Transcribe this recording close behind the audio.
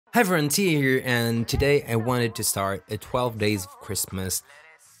Hi everyone, Tia here, and today I wanted to start a 12 days of Christmas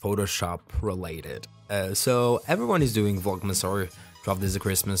Photoshop related. So everyone is doing Vlogmas or 12 days of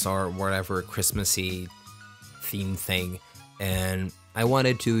Christmas or whatever Christmassy theme thing, and I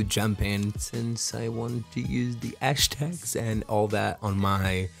wanted to jump in since I wanted to use the hashtags and all that on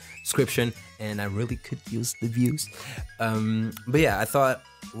my description, and I really could use the views. But yeah, I thought,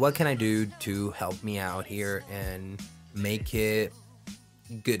 what can I do to help me out here and make it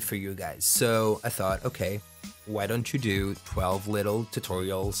good for you guys? So I thought, okay, why don't you do 12 little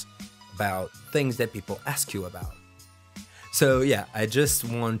tutorials about things that people ask you about? So yeah, I just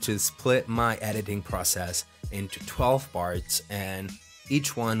want to split my editing process into 12 parts, and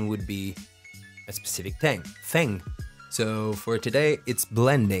each one would be a specific thing. So for today, it's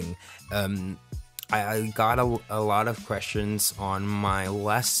blending. I got a lot of questions on my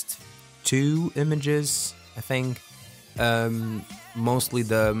last two images, I think. Mostly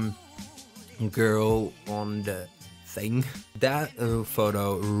the girl on the thing. That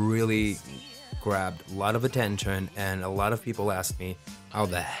photo really grabbed a lot of attention, and a lot of people asked me, how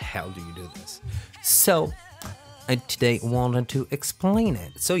the hell do you do this? So I today wanted to explain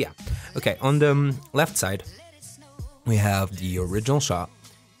it. So yeah, okay, on the left side we have the original shot,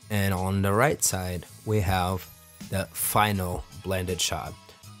 and on the right side we have the final blended shot.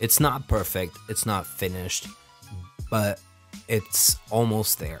 It's not perfect, it's not finished, but it's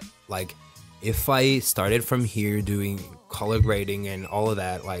almost there. Like, if I started from here doing color grading and all of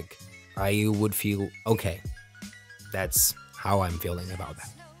that, like, I would feel okay. That's how I'm feeling about that.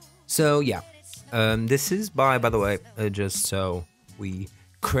 So yeah, this is by the way, just so we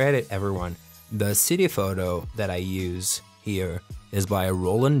credit everyone, the city photo that I use here is by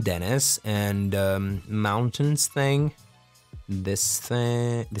Roland and mountains thing. This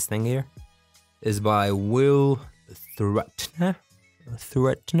thing here is by Will Truettner,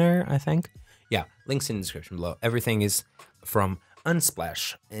 I think. Yeah, links in the description below. Everything is from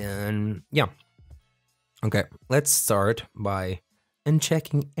Unsplash. And yeah. Okay, let's start by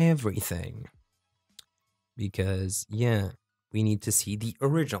unchecking everything. Because, yeah, we need to see the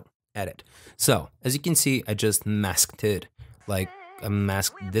original edit. So, as you can see, I just masked it. Like, I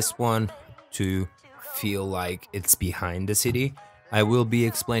masked this one to feel like it's behind the city. I will be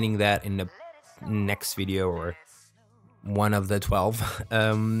explaining that in the next video, or one of the 12.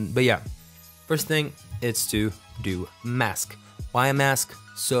 But yeah, first thing is to do mask. Why a mask?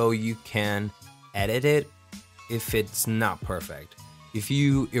 So you can edit it if it's not perfect. If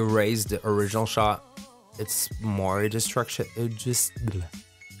you erase the original shot, it's more destructive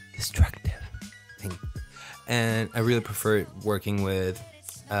thing. And I really prefer working with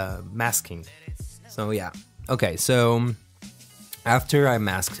masking. So yeah, okay, so after I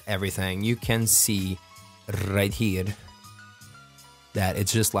masked everything, you can see right here that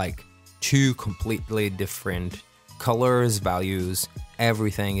it's just like two completely different colors, values,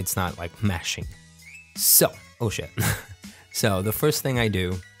 everything. It's not like mashing. So, oh shit. So the first thing I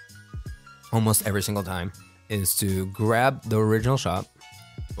do almost every single time is to grab the original shot.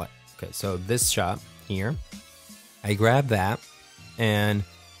 Like, okay, so this shot here, I grab that and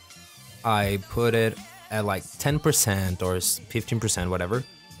I put it at like 10% or 15%, whatever,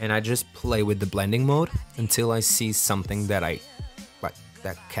 and I just play with the blending mode until I see something that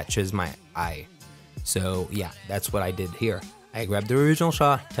that catches my eye. So yeah, that's what I did here. I grabbed the original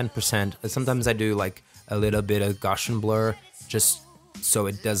shot, 10%. Sometimes I do like a little bit of Gaussian blur, just so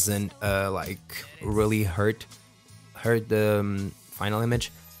it doesn't like really hurt the final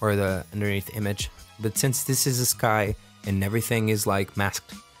image or the underneath image. But since this is a sky and everything is like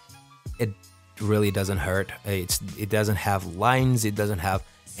masked, it really doesn't hurt. It doesn't have lines, it doesn't have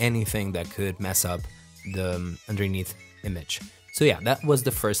anything that could mess up the underneath image. So yeah, that was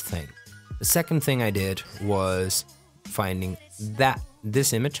the first thing. The second thing I did was finding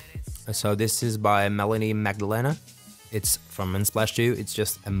this image. So this is by Melanie Magdalena. It's from Unsplash 2. It's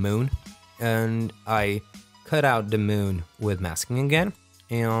just a moon, and I cut out the moon with masking again,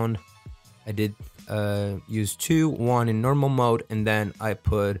 and I did use one in normal mode, and then I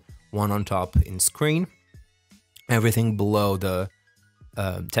put one on top in screen. Everything below the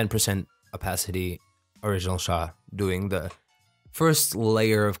 10% opacity original shot, doing the first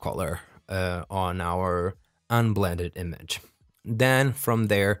layer of color on our unblended image. Then from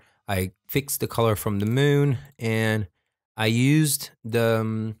there, I fixed the color from the moon, and I used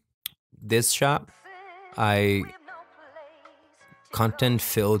this shot. I content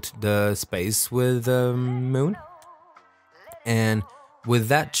filled the space with the moon, and with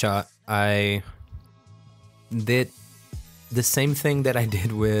that shot, I did the same thing that I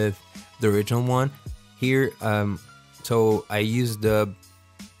did with the original one. Here, so I used the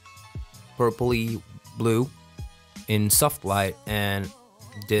purpley blue in soft light and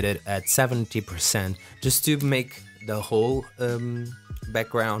did it at 70% just to make the whole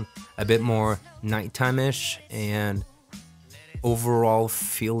background a bit more nighttime-ish and overall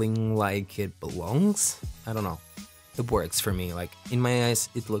feeling like it belongs. I don't know, it works for me. Like, in my eyes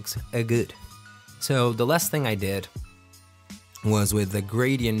it looks good. So the last thing I did was with the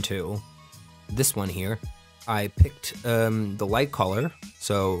gradient tool, this one here. I picked the light color,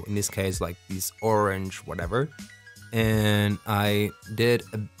 so in this case like this orange whatever, and I did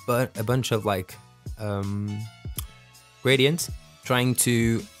a bunch of like gradients trying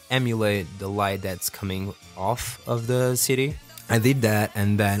to emulate the light that's coming off of the city. I did that,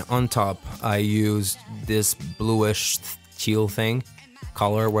 and then on top I used this bluish teal thing,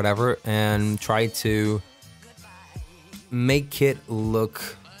 color whatever, and tried to make it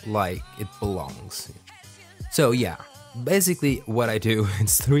look like it belongs. So yeah, basically what I do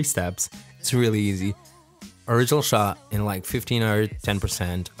is 3 steps. It's really easy. Original shot in like 15 or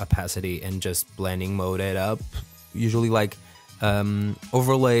 10% opacity and just blending mode it up. Usually like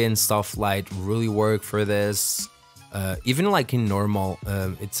overlay and soft light really work for this. Even like in normal,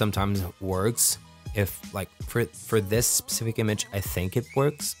 it sometimes works. If like for this specific image, I think it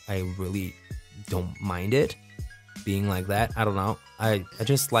works. I really don't mind it being like that. I don't know. I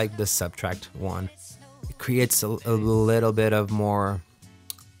just like the subtract one. It creates a little bit of more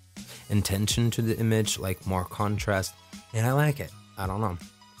intention to the image, like more contrast, and I like it. I don't know.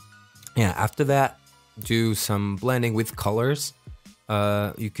 Yeah, after that, do some blending with colors.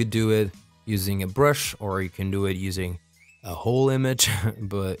 You could do it using a brush, or you can do it using a whole image.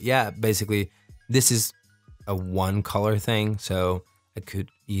 But yeah, basically this is a one color thing, so I could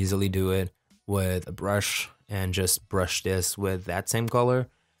easily do it with a brush and just brush this with that same color.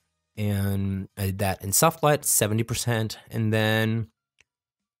 And I did that in soft light, 70%, and then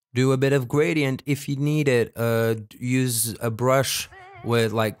do a bit of gradient if you need it. Use a brush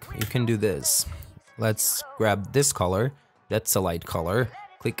with, like, you can do this. Let's grab this color, that's a light color.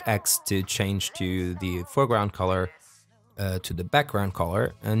 Click X to change to the foreground color, to the background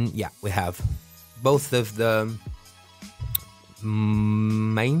color, and yeah, we have both of the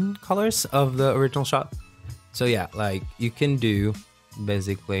main colors of the original shot. So yeah, like, you can do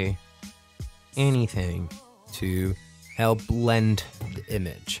basically anything to help blend the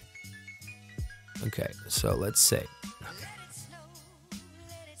image. Okay, so let's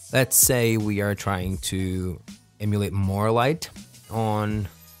say we are trying to emulate more light on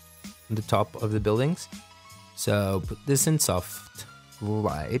the top of the buildings. So put this in soft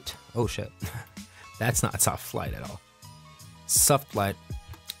light. Oh shit, that's not soft light at all. Soft light,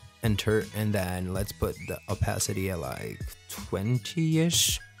 enter, and then let's put the opacity at like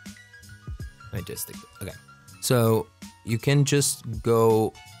 20-ish. I just think, okay. So you can just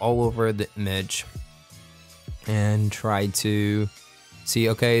go all over the image and try to see,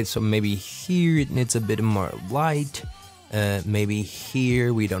 okay, so maybe here it needs a bit more light. Maybe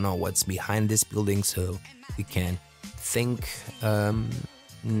here we don't know what's behind this building, so we can think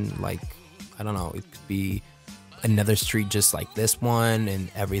like, I don't know, it could be another street just like this one,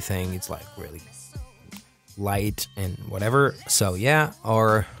 and everything it's like really light and whatever. So yeah,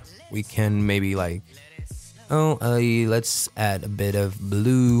 or we can maybe like, let's add a bit of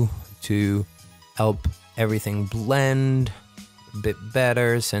blue to help everything blend a bit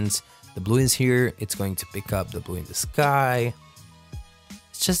better. Since the blue is here, it's going to pick up the blue in the sky.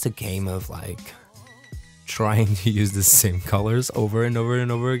 It's just a game of like trying to use the same colors over and over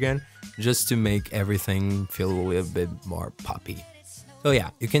and over again, just to make everything feel a little bit more poppy. So yeah,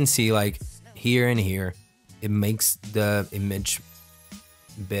 you can see like here and here, it makes the image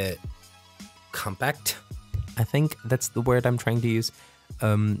a bit compact. I think that's the word I'm trying to use.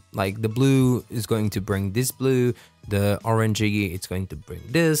 Like the blue is going to bring this blue, the orangey it's going to bring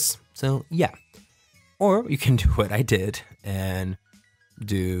this. So yeah, or you can do what I did and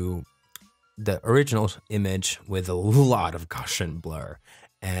do the original image with a lot of Gaussian blur,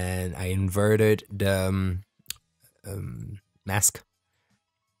 and I inverted the mask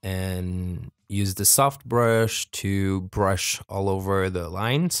and used the soft brush to brush all over the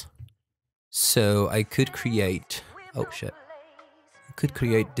lines. So I could create, oh shit, I could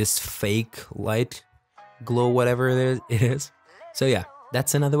create this fake light glow, whatever it is. So yeah,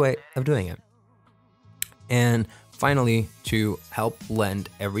 that's another way of doing it. And finally, to help blend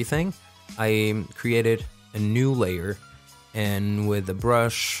everything, I created a new layer, and with a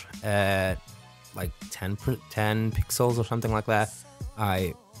brush at like 10 pixels or something like that,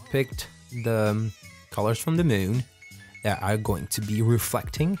 I picked the colors from the moon that are going to be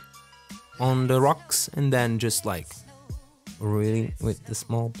reflecting on the rocks, and then just like really with the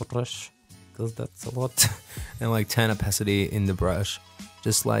small brush because that's a lot. And like 10 opacity in the brush.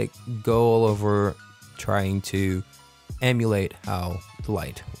 Just like go all over trying to emulate how the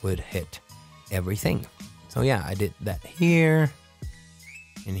light would hit everything. So yeah, I did that here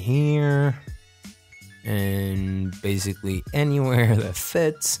and here and basically anywhere that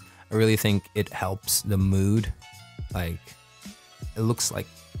fits. I really think it helps the mood. Like it looks like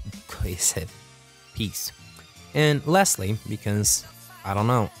cohesive piece. And lastly, because I don't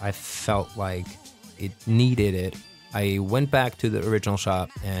know, I felt like it needed it, I went back to the original shop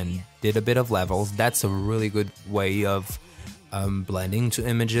and did a bit of levels. That's a really good way of blending two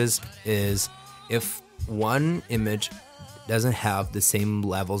images, is if one image doesn't have the same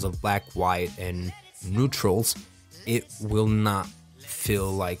levels of black, white, and neutrals, it will not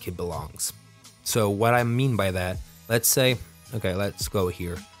feel like it belongs. So what I mean by that, let's say, okay, let's go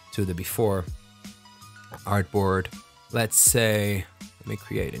here to the before artboard. Let's say, let me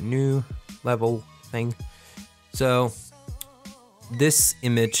create a new level thing. So this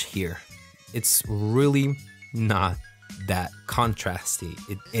image here, it's really not that contrasty.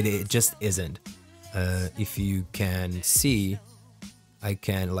 It just isn't. If you can see, I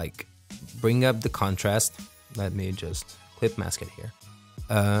can like bring up the contrast. Let me just clip mask it here.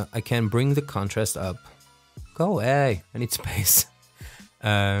 I can bring the contrast up. Go away, I need space.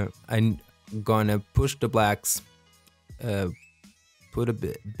 I'm gonna push the blacks, put a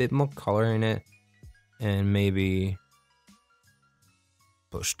bit more color in it, and maybe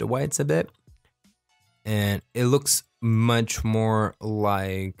push the whites a bit. And it looks much more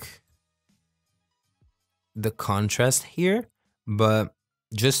like the contrast here, but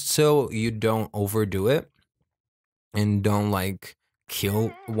just so you don't overdo it and don't like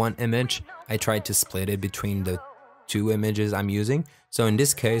kill one image, I tried to split it between the two images I'm using. So in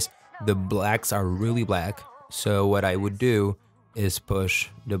this case, the blacks are really black. So what I would do is push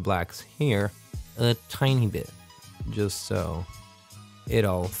the blacks here a tiny bit, just so it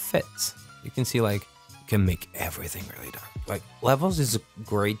all fits. You can see like you can make everything really dark. Like levels is a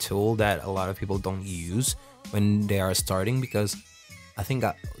great tool that a lot of people don't use when they are starting, because I think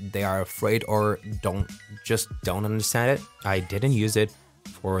they are afraid or don't understand it. I didn't use it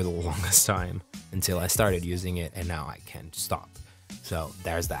for the longest time until I started using it, and now I can't stop. So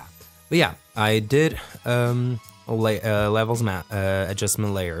there's that. But yeah, I did levels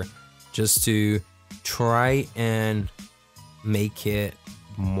adjustment layer just to try and make it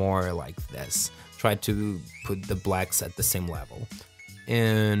more like this. Try to put the blacks at the same level.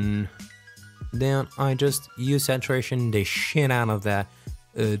 And then I just used saturation the shit out of that.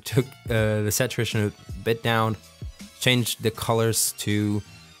 Took the saturation a bit down, changed the colors to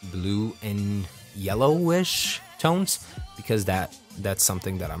blue and yellowish tones, because that's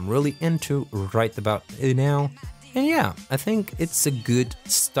something that I'm really into right about now. And yeah, I think it's a good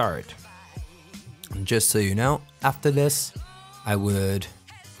start. Just so you know, after this, I would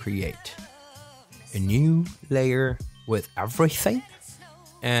create a new layer with everything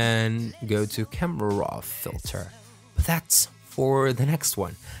and go to camera raw filter. But that's for the next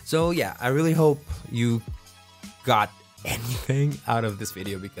one. So yeah, I really hope you got anything out of this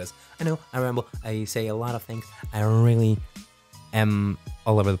video, because I know I ramble, I say a lot of things, I really am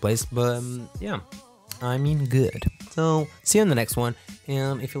all over the place, but yeah, I mean good. So see you in the next one,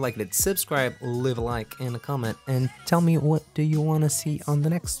 and if you liked it, subscribe, leave a like and a comment, and tell me what do you want to see on the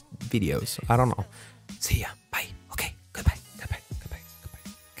next videos. I don't know. See ya. Bye. Okay. Goodbye. Goodbye. Goodbye.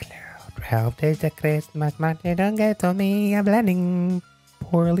 Goodbye. 12 days to Christmas, but you don't get to me a blending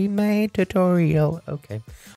poorly made tutorial. Okay.